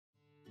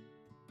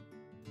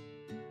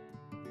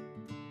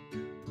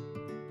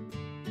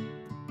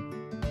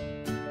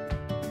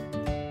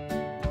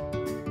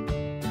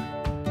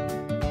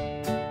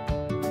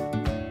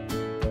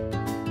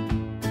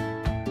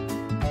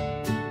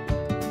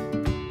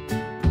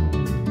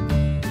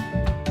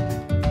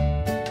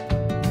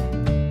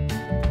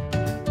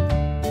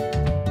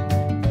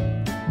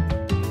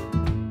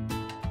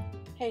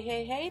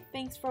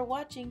Thanks for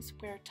watching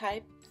Square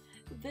Type.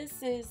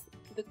 This is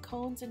the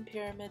Cones and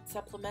Pyramid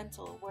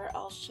Supplemental, where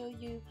I'll show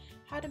you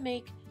how to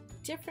make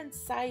different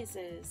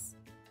sizes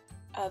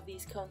of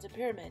these cones and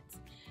pyramids.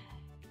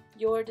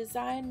 Your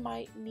design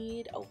might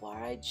need a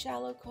wide,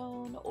 shallow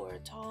cone or a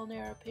tall,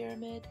 narrow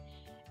pyramid,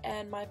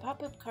 and my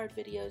pop-up card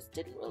videos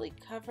didn't really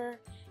cover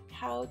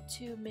how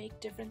to make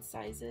different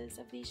sizes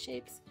of these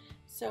shapes,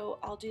 so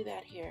I'll do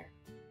that here.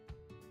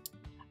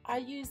 I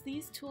use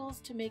these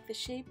tools to make the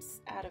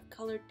shapes out of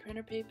colored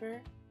printer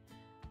paper,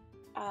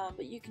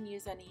 but you can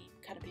use any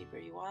kind of paper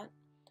you want.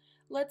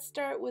 Let's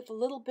start with a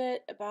little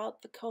bit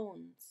about the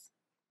cones.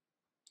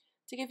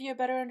 To give you a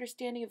better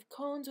understanding of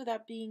cones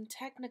without being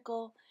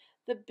technical,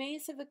 the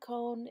base of the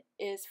cone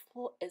is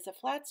a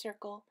flat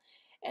circle,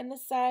 and the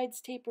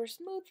sides taper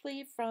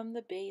smoothly from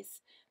the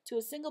base to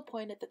a single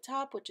point at the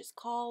top, which is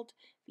called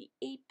the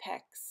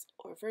apex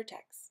or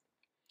vertex.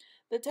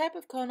 The type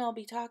of cone I'll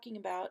be talking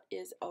about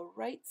is a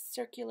right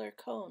circular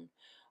cone,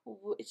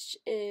 which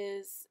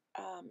is,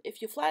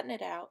 if you flatten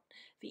it out,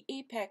 the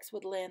apex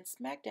would land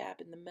smack dab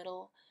in the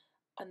middle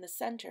on the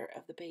center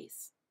of the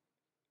base.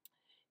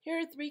 Here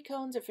are 3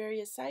 cones of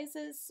various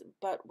sizes,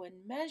 but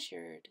when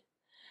measured,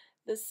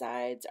 the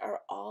sides are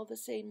all the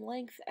same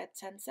length at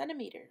 10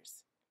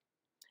 centimeters.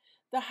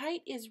 The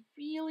height is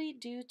really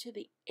due to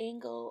the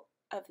angle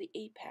of the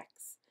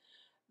apex.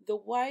 The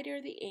wider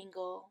the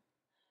angle,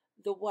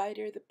 the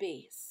wider the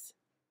base,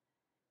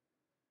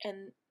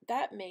 and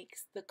that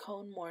makes the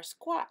cone more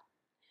squat.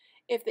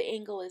 If the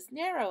angle is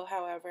narrow,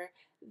 however,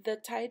 the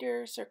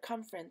tighter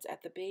circumference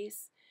at the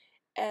base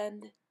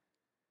and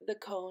the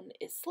cone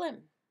is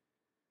slim.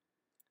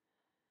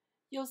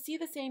 You'll see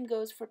the same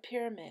goes for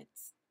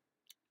pyramids.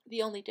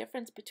 The only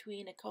difference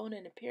between a cone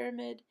and a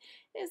pyramid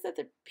is that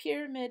the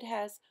pyramid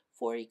has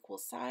 4 equal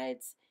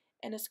sides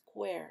and a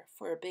square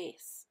for a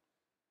base.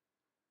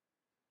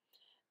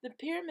 The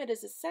pyramid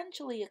is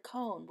essentially a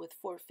cone with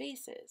 4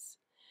 faces.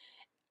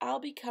 I'll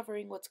be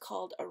covering what's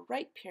called a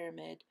right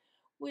pyramid,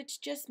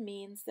 which just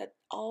means that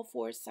all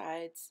 4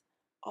 sides,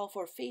 all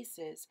 4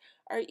 faces,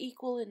 are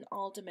equal in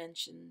all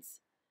dimensions,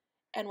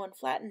 and when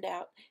flattened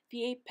out,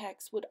 the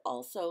apex would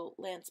also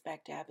land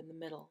smack dab in the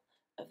middle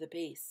of the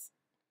base.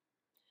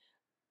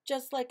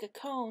 Just like a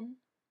cone,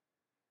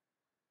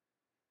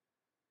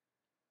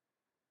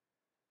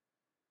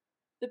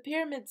 the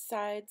pyramid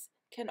sides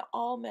can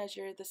all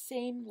measure the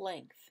same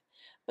length,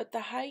 but the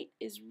height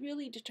is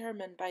really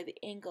determined by the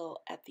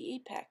angle at the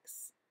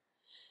apex.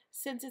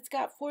 Since it's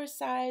got 4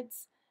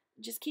 sides,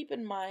 just keep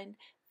in mind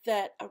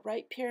that a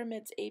right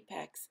pyramid's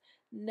apex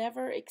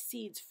never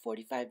exceeds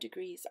 45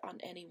 degrees on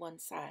any one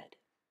side.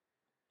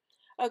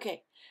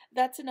 Okay,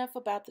 that's enough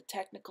about the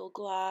technical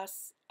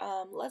gloss.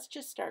 Let's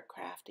just start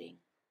crafting.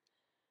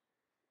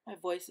 My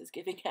voice is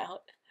giving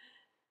out.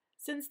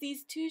 Since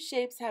these 2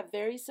 shapes have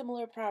very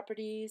similar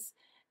properties,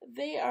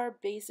 they are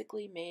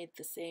basically made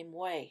the same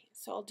way.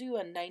 So I'll do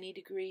a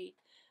 90-degree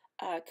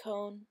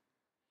cone.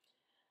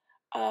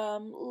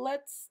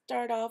 Let's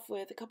start off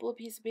with a couple of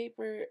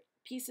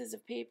pieces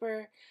of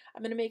paper.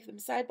 I'm going to make them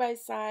side by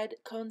side,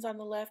 cones on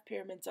the left,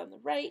 pyramids on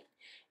the right.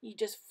 You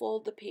just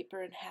fold the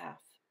paper in half.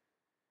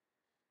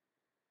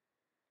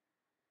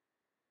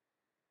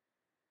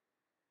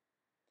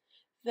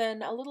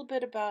 Then a little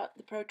bit about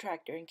the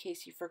protractor in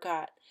case you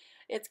forgot.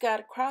 It's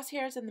got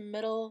crosshairs in the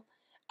middle,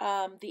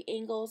 the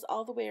angles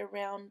all the way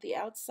around the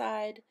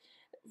outside,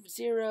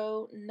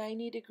 0,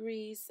 90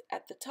 degrees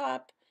at the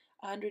top,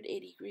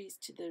 180 degrees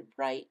to the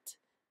right,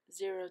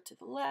 0 to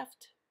the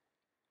left.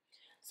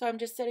 So I'm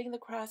just setting the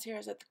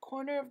crosshairs at the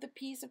corner of the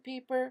piece of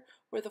paper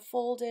where the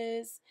fold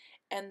is,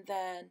 and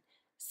then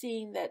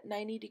seeing that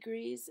 90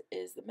 degrees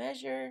is the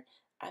measure,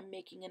 I'm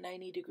making a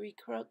 90-degree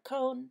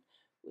cone,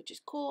 which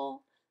is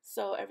cool.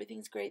 So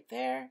everything's great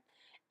there.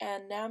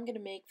 And now I'm going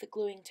to make the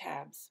gluing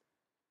tabs.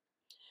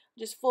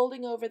 Just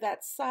folding over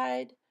that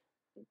side,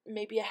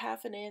 maybe a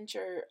 ½ an inch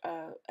or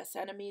a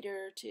centimeter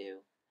or 2.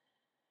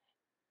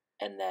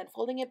 And then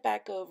folding it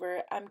back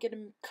over, I'm going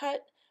to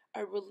cut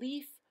a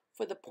relief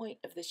for the point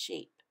of the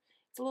shape.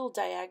 It's a little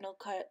diagonal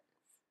cut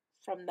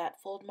from that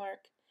fold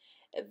mark.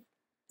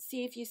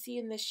 See if you see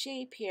in the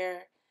shape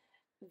here,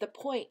 the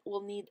point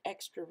will need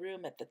extra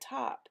room at the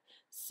top.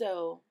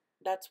 So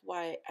that's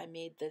why I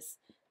made this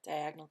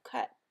diagonal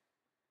cut.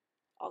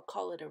 I'll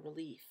call it a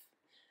relief.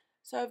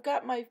 So I've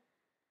got my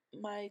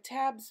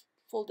tabs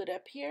folded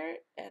up here,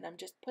 and I'm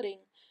just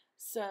putting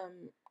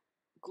some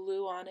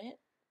glue on it.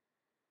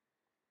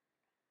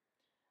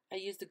 I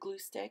used a glue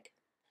stick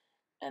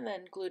and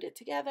then glued it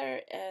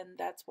together, and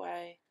that's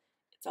why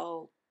it's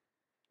all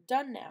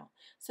done now.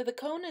 So the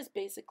cone is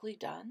basically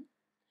done,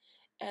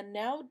 and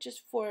now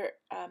just for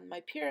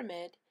my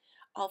pyramid,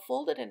 I'll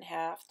fold it in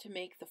half to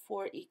make the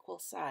 4 equal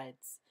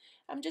sides.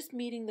 I'm just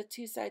meeting the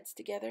 2 sides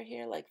together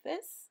here like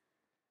this.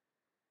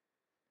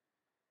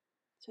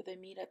 So they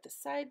meet at the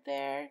side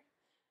there.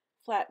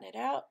 Flatten it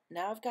out.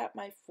 Now I've got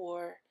my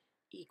 4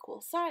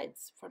 equal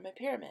sides for my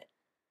pyramid.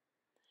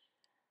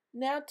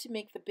 Now to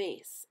make the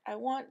base, I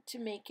want to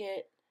make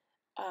it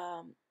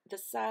the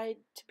side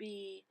to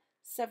be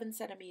 7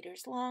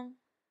 centimeters long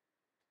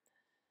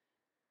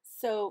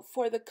So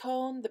for the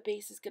cone, the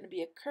base is going to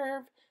be a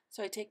curve.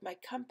 So I take my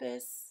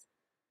compass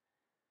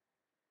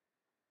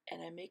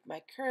and I make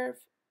my curve.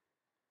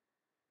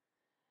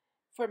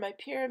 For my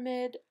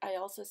pyramid, I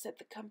also set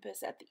the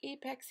compass at the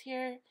apex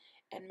here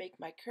and make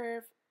my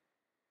curve,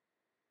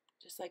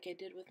 just like I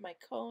did with my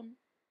cone.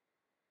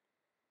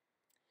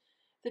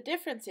 The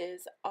difference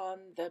is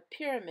on the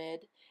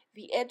pyramid,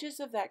 the edges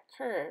of that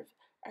curve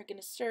are going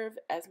to serve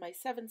as my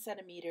 7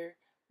 cm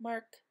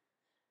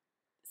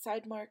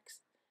side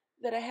marks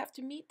that I have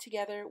to meet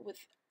together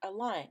with a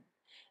line.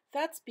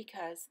 That's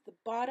because the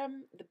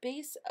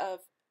base of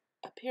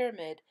a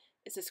pyramid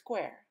is a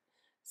square.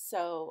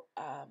 So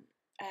I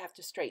have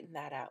to straighten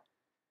that out.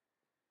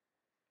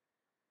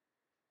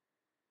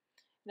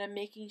 And I'm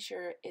making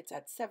sure it's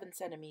at 7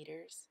 cm.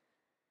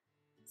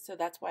 So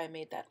that's why I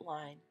made that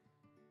line.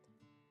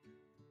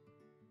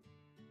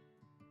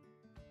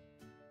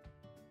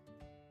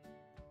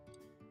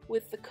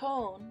 With the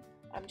cone,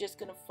 I'm just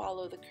going to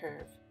follow the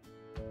curve.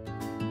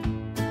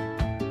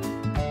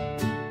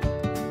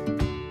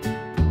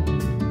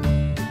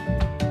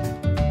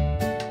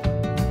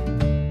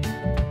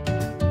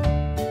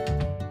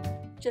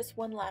 Just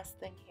one last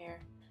thing here.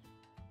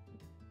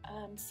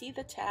 See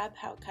the tab,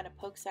 how it kind of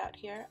pokes out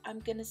here? I'm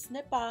going to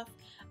snip off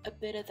a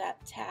bit of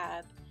that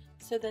tab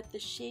so that the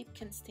shape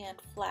can stand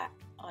flat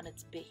on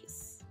its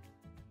base.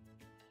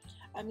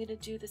 I'm going to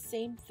do the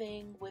same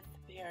thing with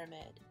the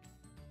pyramid.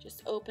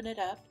 Just open it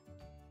up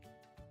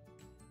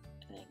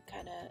and then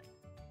kind of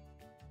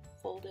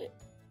fold it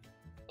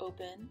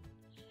open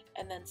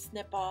and then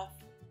snip off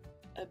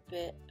a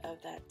bit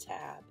of that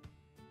tab.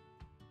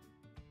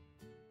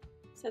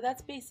 So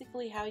that's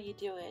basically how you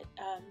do it.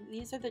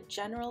 These are the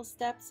general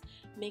steps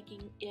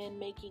making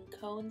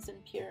cones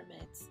and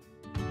pyramids.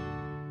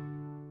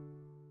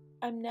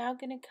 I'm now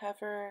going to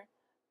cover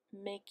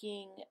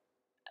making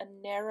a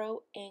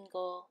narrow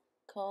angle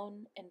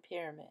cone and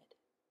pyramid.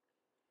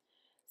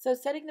 So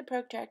setting the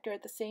protractor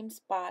at the same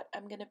spot,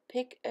 I'm going to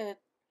pick an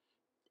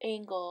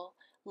angle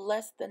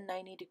less than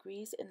 90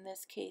 degrees, in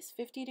this case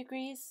 50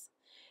 degrees,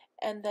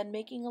 and then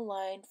making a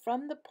line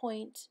from the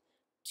point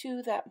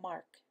to that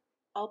mark.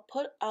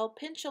 I'll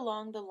pinch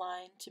along the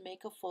line to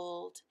make a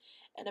fold,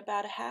 and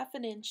about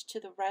 1/2 inch to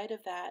the right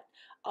of that,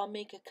 I'll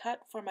make a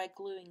cut for my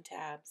gluing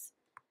tabs,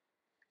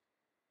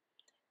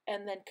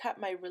 and then cut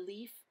my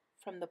relief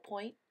from the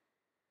point.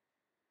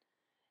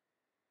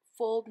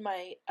 Fold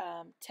my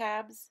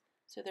tabs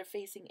so they're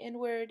facing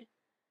inward,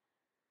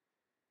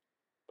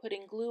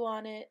 putting glue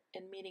on it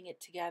and meeting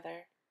it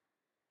together.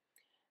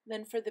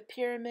 Then for the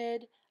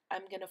pyramid,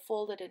 I'm going to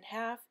fold it in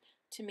half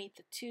to meet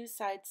the two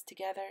sides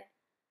together.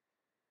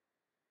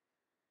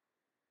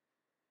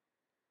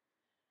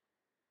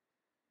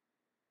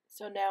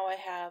 So now I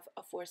have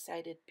a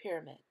 4-sided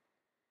pyramid.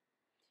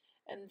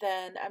 And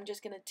then I'm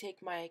just going to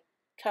take my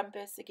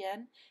compass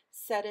again,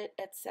 set it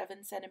at 7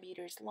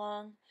 cm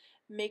long,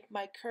 make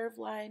my curve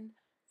line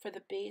for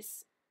the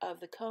base of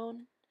the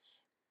cone,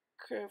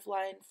 curve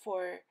line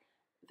for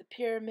the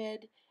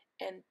pyramid,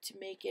 and to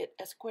make it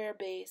a square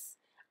base,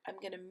 I'm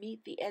going to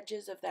meet the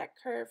edges of that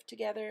curve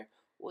together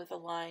with a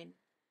line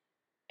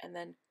and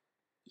then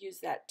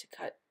use that to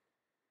cut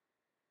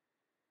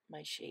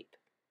my shape.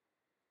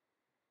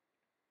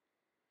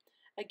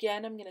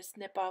 Again, I'm going to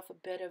snip off a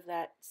bit of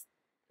that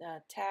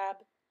tab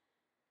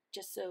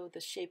just so the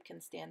shape can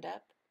stand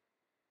up.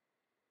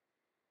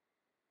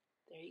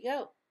 There you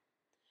go.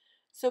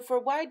 So for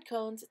wide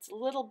cones, it's a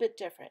little bit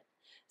different.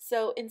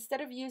 So instead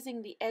of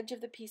using the edge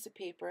of the piece of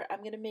paper,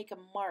 I'm going to make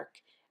a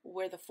mark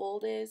where the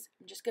fold is.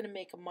 I'm just going to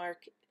make a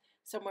mark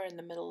somewhere in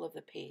the middle of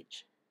the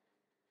page.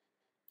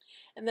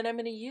 And then I'm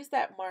going to use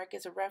that mark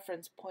as a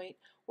reference point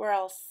where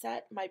I'll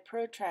set my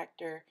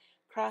protractor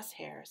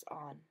crosshairs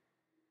on.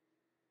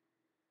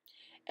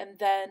 And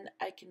then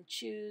I can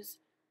choose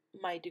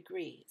my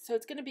degree. So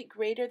it's going to be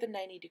greater than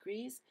 90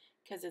 degrees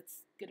because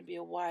it's going to be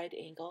a wide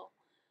angle.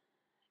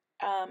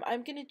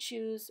 I'm going to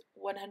choose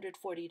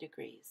 140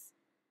 degrees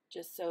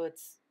just so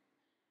it's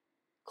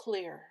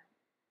clear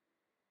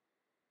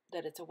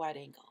that it's a wide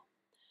angle.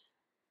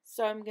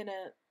 So I'm going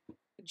to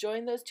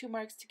join those two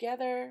marks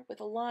together with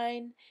a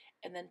line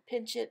and then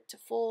pinch it to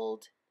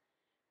fold,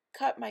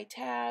 cut my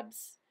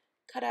tabs,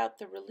 cut out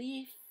the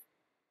relief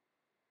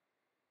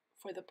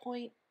for the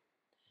point,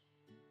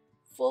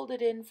 fold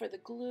it in for the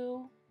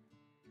glue,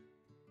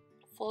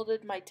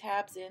 folded my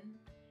tabs in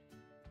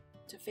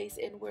to face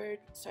inward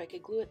so I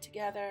could glue it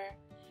together,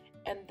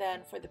 and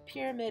then for the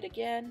pyramid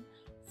again,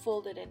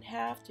 fold it in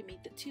half to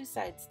meet the two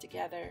sides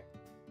together.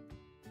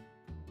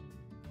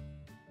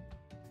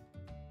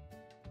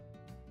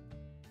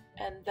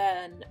 And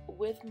then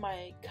with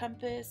my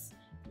compass,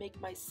 make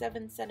my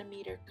 7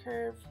 cm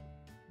curve.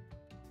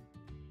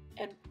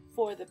 And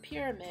for the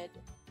pyramid,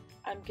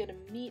 I'm going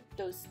to meet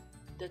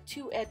the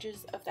two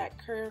edges of that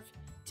curve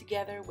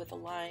together with a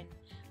line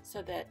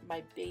so that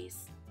my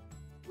base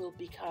will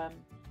become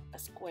a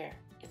square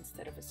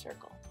instead of a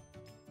circle.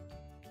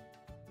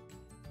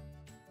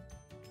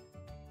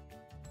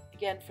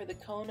 Again, for the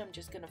cone, I'm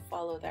just going to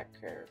follow that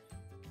curve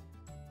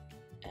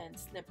and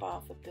snip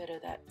off a bit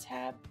of that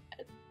tab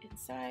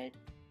inside,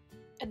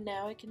 and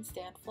now it can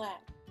stand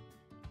flat.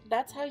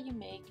 That's how you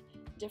make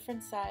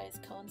different size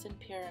cones and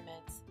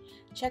pyramids.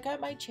 Check out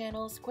my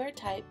channel, Square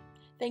Type.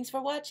 Thanks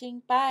for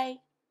watching. Bye!